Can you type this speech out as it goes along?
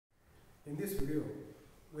In this video,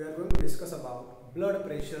 we are going to discuss about blood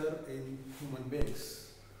pressure in human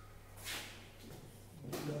beings.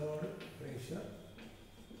 Blood pressure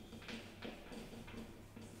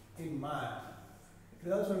in man. It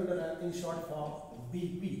is also written in short form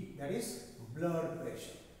BP, that is blood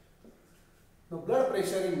pressure. Now, blood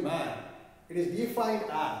pressure in man, it is defined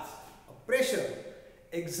as a pressure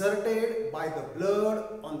exerted by the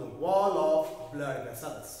blood on the wall of blood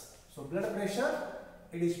vessels. So, blood pressure,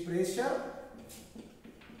 it is pressure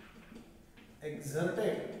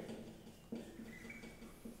exerted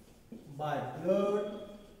by blood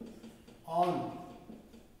on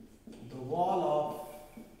the wall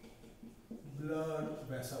of blood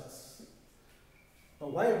vessels. Now,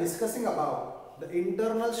 while discussing about the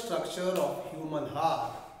internal structure of human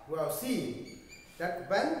heart, we have seen that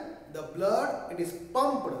when the blood it is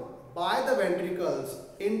pumped by the ventricles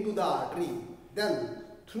into the artery, then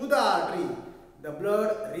through the artery the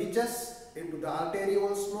blood reaches into the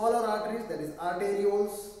arterioles, smaller arteries, that is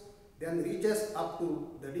arterioles, then reaches up to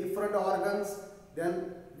the different organs,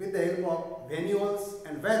 then with the help of venules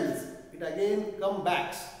and veins it again comes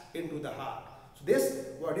back into the heart. So this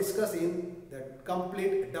we are discussing the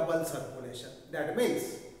complete double circulation. That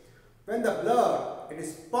means when the blood it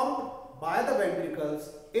is pumped by the ventricles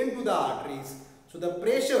into the arteries, so the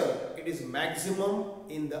pressure it is maximum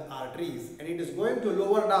in the arteries and it is going to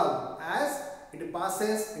lower down as it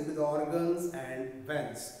passes into the organs and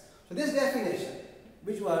veins. So this definition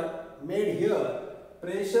which were made here,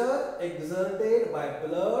 pressure exerted by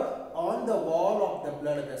blood on the wall of the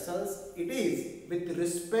blood vessels, it is with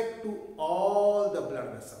respect to all the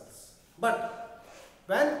blood vessels. But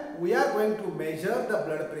when we are going to measure the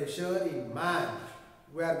blood pressure in man,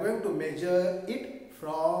 we are going to measure it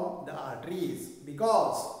from the arteries,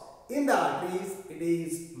 because in the arteries it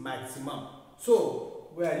is maximum. So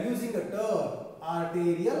we are using the term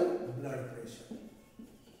arterial blood pressure.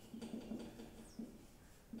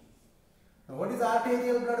 Now what is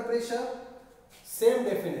arterial blood pressure? Same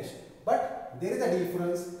definition, but there is a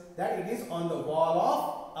difference that it is on the wall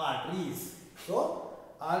of arteries. So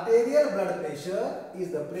arterial blood pressure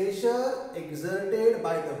is the pressure exerted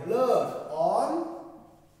by the blood on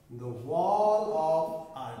the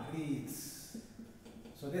wall of arteries.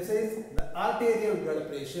 So this is the arterial blood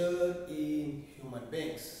pressure in human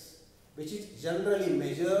beings, which is generally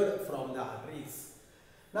measured from the arteries.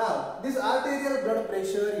 Now this arterial blood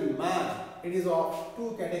pressure in man, it is of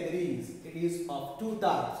two categories. It is of two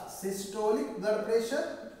types: systolic blood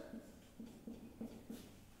pressure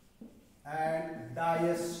and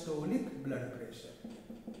diastolic blood pressure.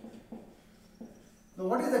 Now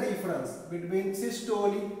what is the difference between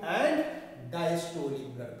systolic and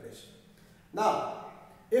diastolic blood pressure? Now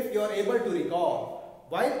if you are able to recall,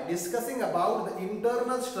 while discussing about the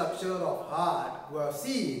internal structure of heart, we have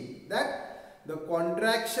seen that the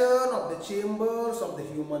contraction of the chambers of the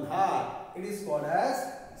human heart, it is called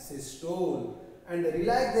as systole, and the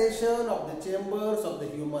relaxation of the chambers of the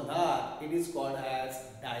human heart, it is called as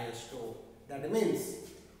diastole. That means,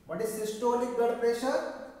 what is systolic blood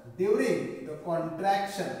pressure? During the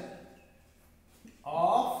contraction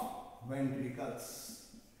of ventricles,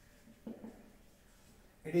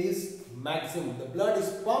 it is maximum. The blood is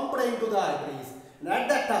pumped into the arteries, and at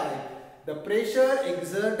that time the pressure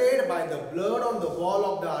exerted by the blood on the wall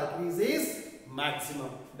of the arteries is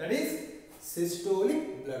maximum. That is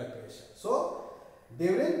systolic blood pressure. So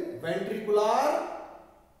during ventricular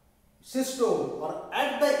systole, or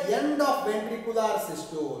at the end of ventricular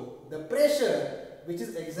systole, the pressure which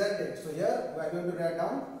is exerted. So here we are going to write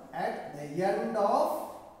down at the end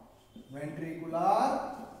of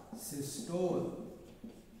ventricular systole,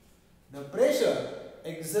 the pressure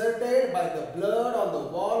exerted by the blood on the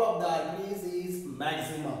wall of the arteries is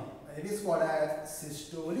maximum. It is called as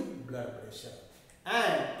systolic blood pressure.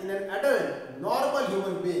 And in an adult normal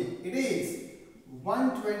human being, it is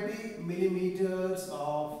 120 millimeters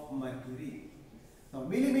of mercury. Now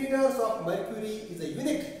millimeters of mercury is a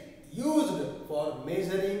unit used for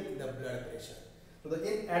measuring the blood pressure. So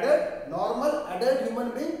in adult, normal adult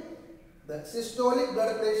human being, the systolic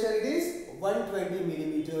blood pressure it is 120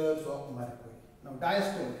 millimeters of mercury. Now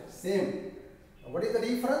diastolic, same. Now what is the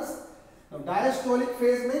difference? Now diastolic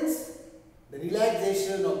phase means the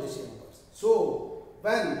relaxation of the chambers. So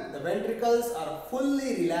when the ventricles are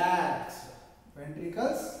fully relaxed,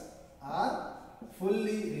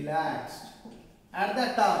 at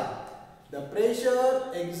that time the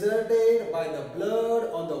pressure exerted by the blood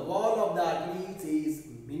on the wall of the arteries is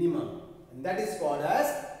minimum, and that is called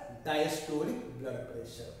as diastolic blood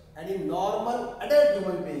pressure. And in normal adult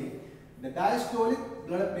human being, the diastolic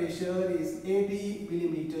blood pressure is 80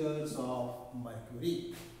 millimeters of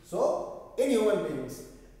mercury. So, in human beings,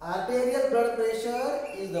 arterial blood pressure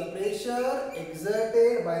is the pressure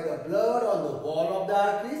exerted by the blood on the wall of the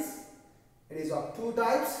arteries. It is of two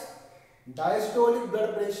types, diastolic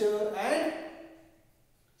blood pressure and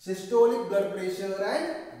systolic blood pressure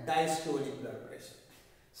and diastolic blood pressure.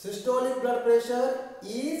 Systolic blood pressure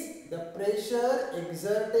is the pressure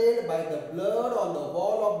exerted by the blood on the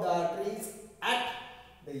wall of the arteries at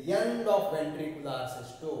the end of ventricular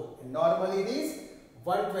systole. And normally it is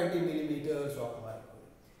 120 millimeters of mercury.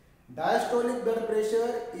 Diastolic blood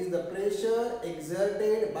pressure is the pressure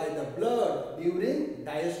exerted by the blood during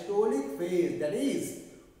diastolic phase, that is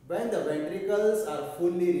when the ventricles are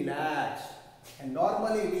fully relaxed, and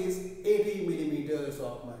normally it is 80 millimeters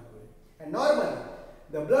of mercury. And normally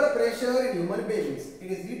the blood pressure in human beings, it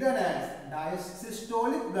is written as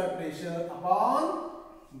systolic blood pressure upon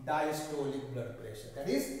diastolic blood pressure, that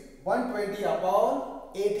is 120 upon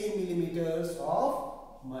 80 millimeters of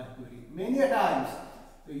mercury. Many a times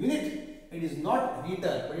the unit, it is not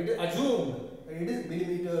written, but it is assumed that it is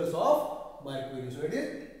millimeters of mercury. So it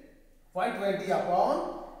is 120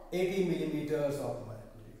 upon 80 millimeters of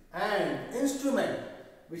mercury. And instrument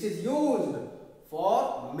which is used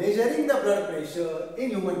for measuring the blood pressure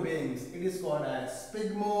in human beings, it is called as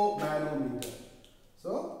sphygmomanometer.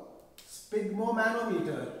 So,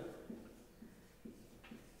 sphygmomanometer.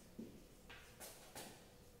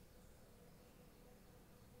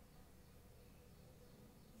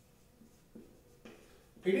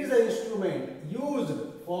 It is an instrument used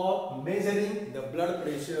for measuring the blood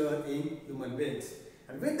pressure in human beings.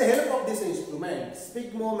 And with the help of this instrument,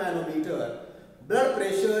 sphygmomanometer, blood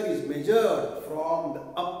pressure is measured from the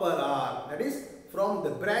upper arm, that is from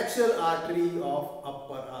the brachial artery of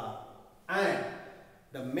upper arm. And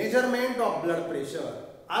the measurement of blood pressure,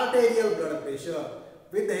 arterial blood pressure,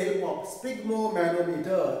 with the help of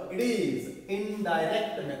sphygmomanometer, it is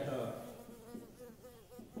indirect method.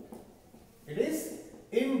 It is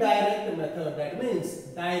indirect method, that means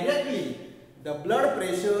directly the blood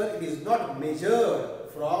pressure, it is not measured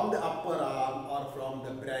from the upper arm or from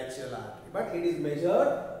the brachial artery, but it is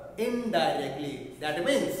measured indirectly. That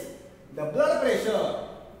means the blood pressure,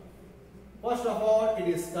 first of all, it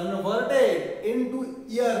is converted into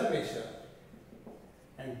ear pressure,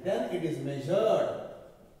 and then it is measured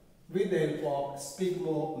with the help of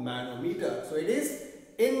sphygmomanometer. So it is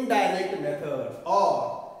indirect method,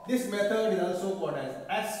 or this method is also called as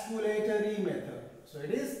osculatory method. So it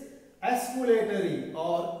is osculatory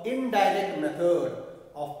or indirect method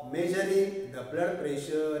of measuring the blood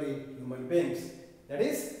pressure in human beings. That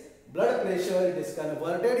is, blood pressure, it is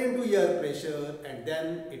converted into ear pressure and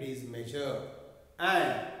then it is measured.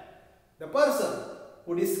 And the person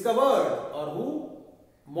who discovered or who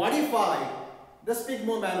modified the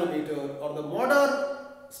sphygmomanometer or the modern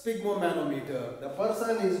sphygmomanometer, the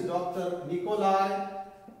person is Dr. Nikolai.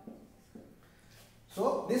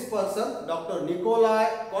 So this person, Dr.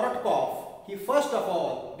 Nikolai Korotkov, he first of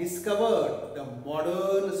all discovered the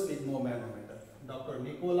modern sphygmomanometer. Dr.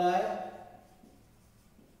 Nikolai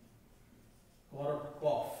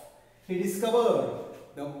Korotkov, he discovered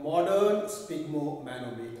the modern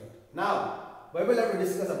sphygmomanometer. Now, we will have to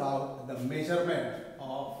discuss about the measurement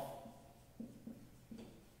of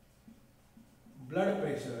blood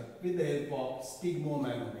pressure with the help of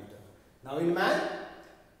sphygmomanometer. Now in man,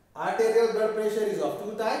 arterial blood pressure is of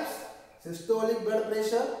two types, systolic blood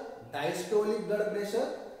pressure, diastolic blood pressure.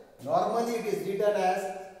 Normally it is written as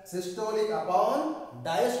systolic upon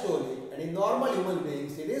diastolic, and in normal human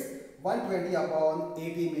beings it is 120 upon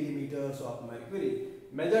 80 millimeters of mercury,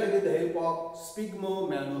 measured with the help of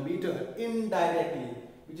sphygmomanometer indirectly,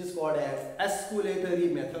 which is called as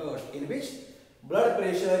osculatory method, in which blood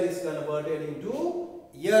pressure is converted into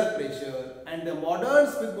ear pressure. And the modern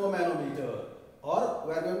sphygmomanometer, or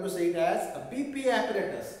we are going to say it as a BP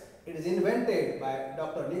apparatus, it is invented by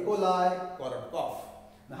Dr. Nikolai Korotkov.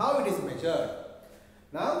 Now, how it is measured?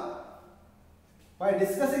 Now, by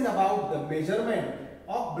discussing about the measurement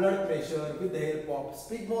of blood pressure with the help of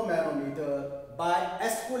sphygmomanometer by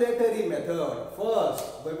osculatory method,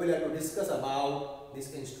 first we will have to discuss about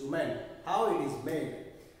this instrument, how it is made.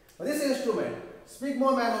 For this instrument,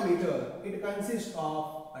 sphygmomanometer, it consists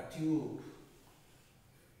of a tube.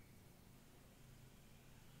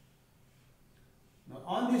 Now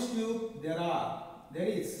on this tube there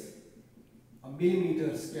is a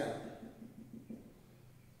millimeter scale,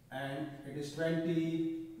 and it is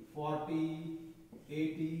 20, 40,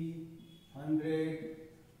 80, 100,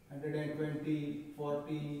 120,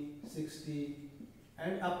 40, 60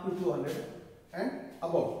 and up to 200 and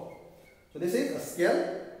above. So this is a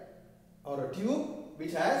scale or a tube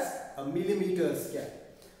which has a millimeter scale.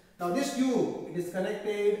 Now this tube, it is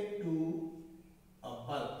connected to a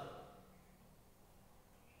bulb.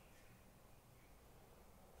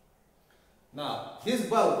 Now this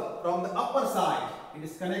bulb from the upper side, it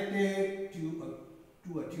is connected to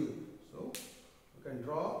a tube. So you can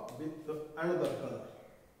draw with another color.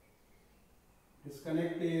 It is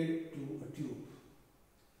connected to a tube.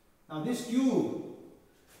 Now this tube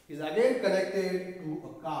is again connected to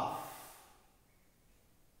a calf.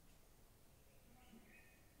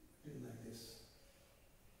 Like this.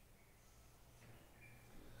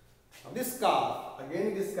 Now this calf, again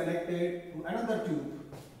it is connected to another tube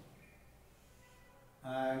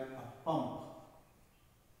and a pump,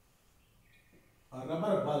 a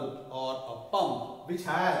rubber bulb or a pump which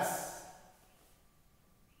has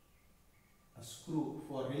a screw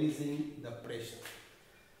for releasing the pressure.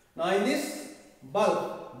 Now in this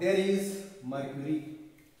bulb there is mercury.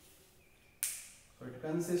 So it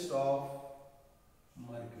consists of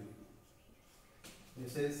mercury.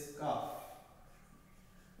 This is calf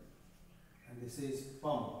and this is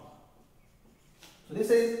pump. So this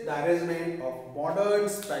is the arrangement of modern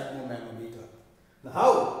sphygmomanometer. Now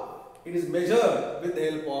how it is measured with the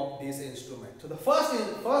help of this instrument. So the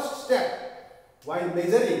first step while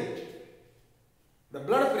measuring the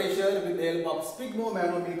blood pressure with the help of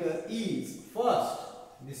sphygmomanometer is first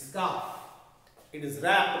this cuff. It is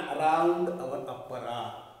wrapped around our upper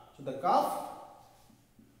arm. So the cuff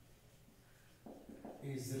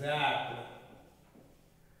is wrapped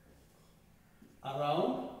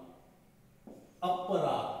around upper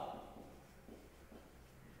arm.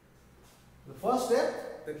 The first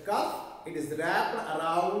step, the cuff, it is wrapped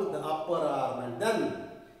around the upper arm, and then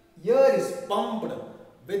air is pumped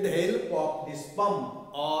with the help of this pump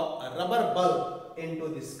or a rubber bulb into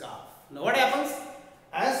this cuff. Now what happens?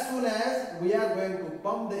 As soon as we are going to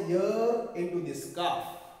pump the air into this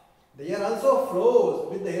cuff, the air also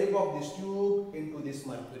flows with the help of this tube into this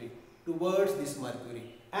mercury, towards this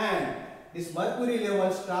mercury, and this mercury level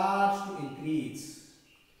starts to increase.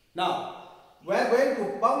 Now, we are going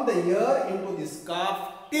to pump the air into this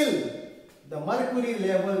cuff till the mercury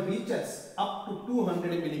level reaches up to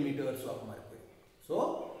 200 millimeters of mercury.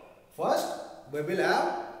 So, first we will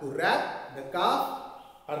have to wrap the cuff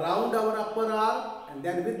around our upper arm, and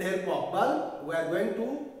then with the help of bulb, we are going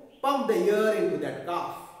to pump the air into that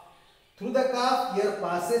cuff. Through the cuff, air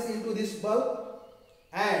passes into this bulb,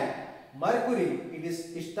 and mercury,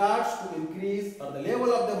 it starts to increase, or the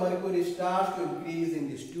level of the mercury starts to increase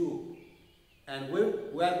in this tube. And we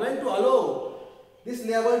are going to allow this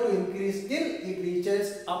level to increase till it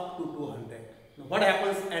reaches up to 200. Now what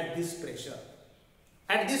happens at this pressure?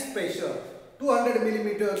 At this pressure, 200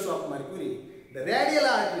 millimeters of mercury, the radial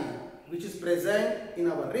artery which is present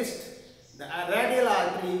in our wrist, the radial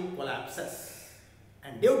artery collapses.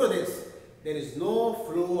 And due to this, there is no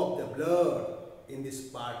flow of the blood in this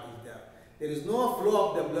part is there. There is no flow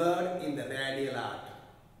of the blood in the radial artery.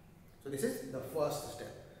 So this is the first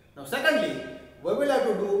step. Now secondly, we will have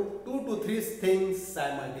to do 2 to 3 things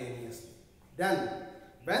simultaneously. Then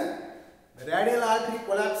when the radial artery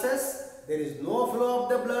collapses, there is no flow of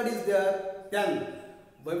the blood is there, then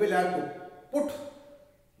we will have to put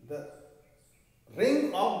the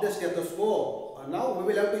ring of the stethoscope. Now we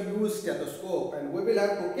will have to use stethoscope, and we will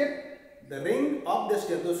have to keep the ring of the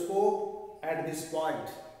stethoscope at this point,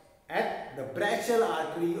 at the brachial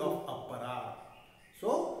artery of upper arm.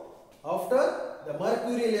 So after the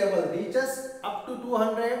mercury level reaches up to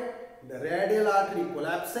 200, the radial artery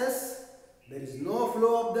collapses, there is no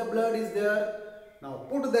flow of the blood is there. Now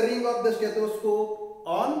put the ring of the stethoscope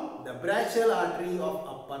on the brachial artery of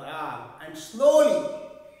upper arm and slowly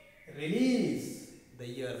release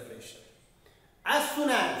the air pressure. As soon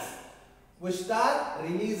as we start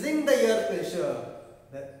releasing the air pressure,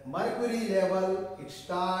 the mercury level, it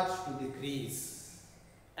starts to decrease.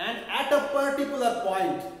 And at a particular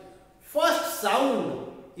point, first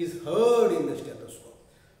sound is heard in the stethoscope.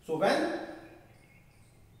 So when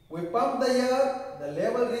we pump the air, the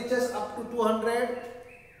level reaches up to 200,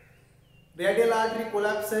 radial artery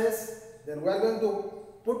collapses, then we are going to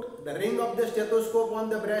put the ring of the stethoscope on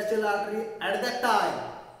the brachial artery. At that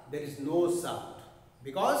time, there is no sound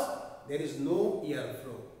because there is no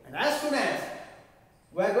airflow. And as soon as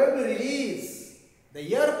we are going to release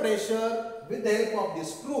the air pressure with the help of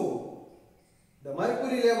this screw, the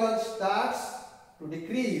mercury level starts to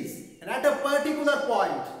decrease, and at a particular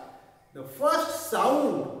point, the first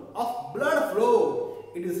sound of blood flow,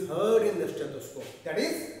 it is heard in the stethoscope. That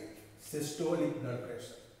is systolic blood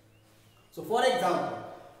pressure. So for example,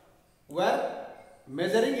 we are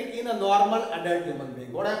measuring it in a normal adult human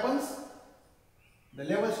being. What happens? The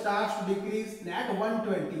level starts to decrease, and at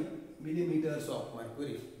 120, millimeters of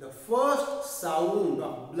mercury. The first sound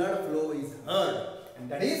of blood flow is heard, and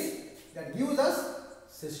that gives us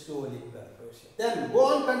systolic blood pressure. Then go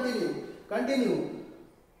on, continue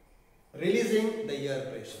releasing the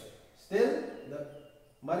air pressure. Still the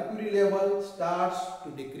mercury level starts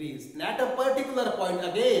to decrease, and at a particular point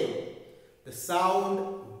again the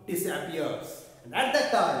sound disappears, and at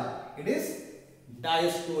that time it is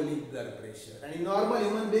diastolic blood pressure, and in normal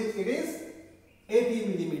human beings it is 80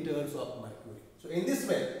 millimeters of mercury. So in this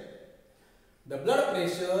way the blood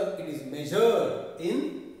pressure, it is measured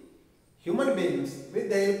in human beings with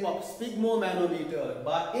the help of sphygmomanometer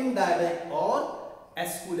by indirect or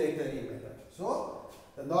oscillatory method. So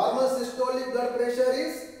the normal systolic blood pressure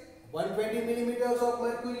is 120 millimeters of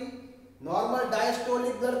mercury. Normal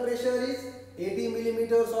diastolic blood pressure is 80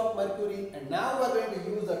 millimeters of mercury. And now we are going to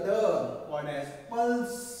use the term called as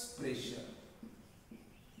pulse pressure.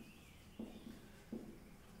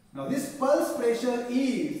 Now this pulse pressure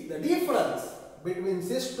is the difference between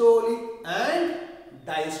systolic and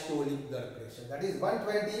diastolic blood pressure. That is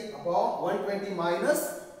 120 upon 120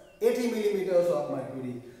 minus 80 millimeters of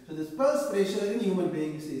mercury. So this pulse pressure in human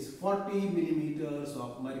beings is 40 millimeters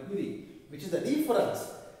of mercury, which is the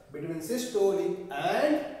difference between systolic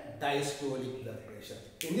and diastolic blood pressure.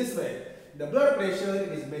 In this way, the blood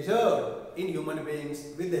pressure is measured in human beings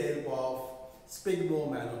with the help of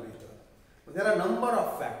sphygmomanometer. There are a number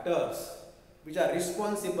of factors which are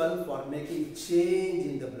responsible for making change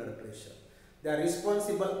in the blood pressure. They are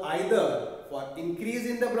responsible either for increase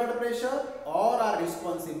in the blood pressure or are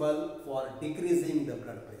responsible for decreasing the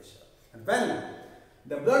blood pressure. And when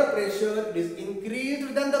the blood pressure is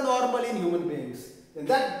increased than the normal in human beings, then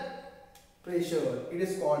that pressure, it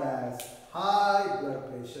is called as high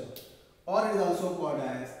blood pressure, or it is also called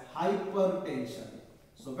as hypertension.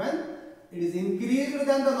 So when it is increased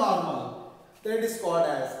than the normal, then it is called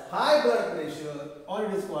as high blood pressure, or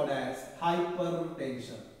it is called as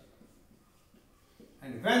hypertension.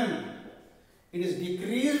 And when it is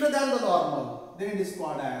decreased than the normal, then it is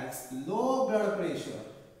called as low blood pressure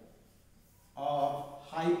or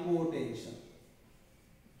hypotension.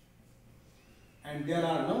 And there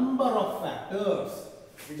are a number of factors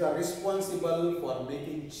which are responsible for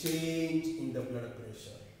making change in the blood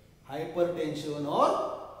pressure, hypertension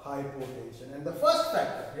or hypotension. And the first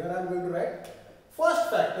factor, here I am going to write, first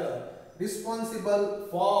factor responsible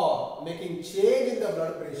for making change in the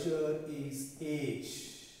blood pressure is age.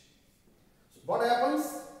 So what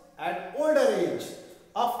happens? At older age,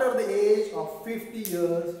 after the age of 50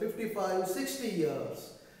 years, 55, 60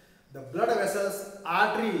 years, the blood vessels,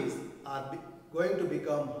 arteries are going to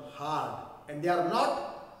become hard, and they are not,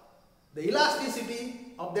 the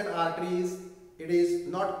elasticity of their arteries, it is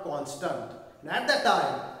not constant. And at that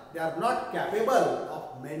time, they are not capable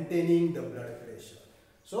of maintaining the blood pressure.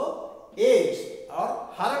 So age or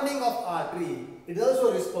hardening of artery, it is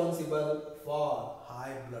also responsible for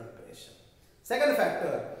high blood pressure. Second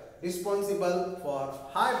factor responsible for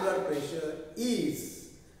high blood pressure is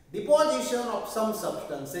deposition of some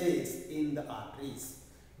substances in the arteries.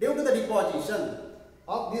 Due to the deposition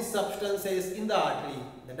of these substances in the artery,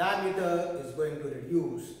 the diameter is going to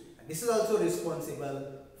reduce. And this is also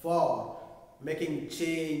responsible for making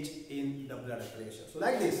change in the blood pressure. So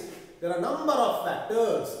like this, there are a number of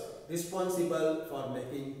factors responsible for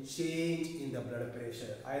making change in the blood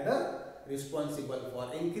pressure, either responsible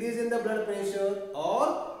for increase in the blood pressure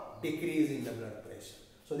or decrease in the blood pressure.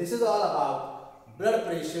 So this is all about blood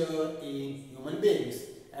pressure in human beings,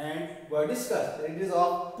 and we have discussed that it is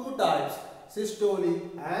of two types,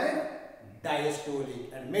 systolic and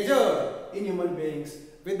diastolic, and measured in human beings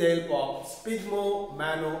with the help of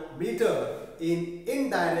sphygmomanometer in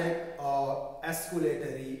indirect or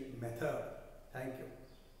oscillatory method. Thank you.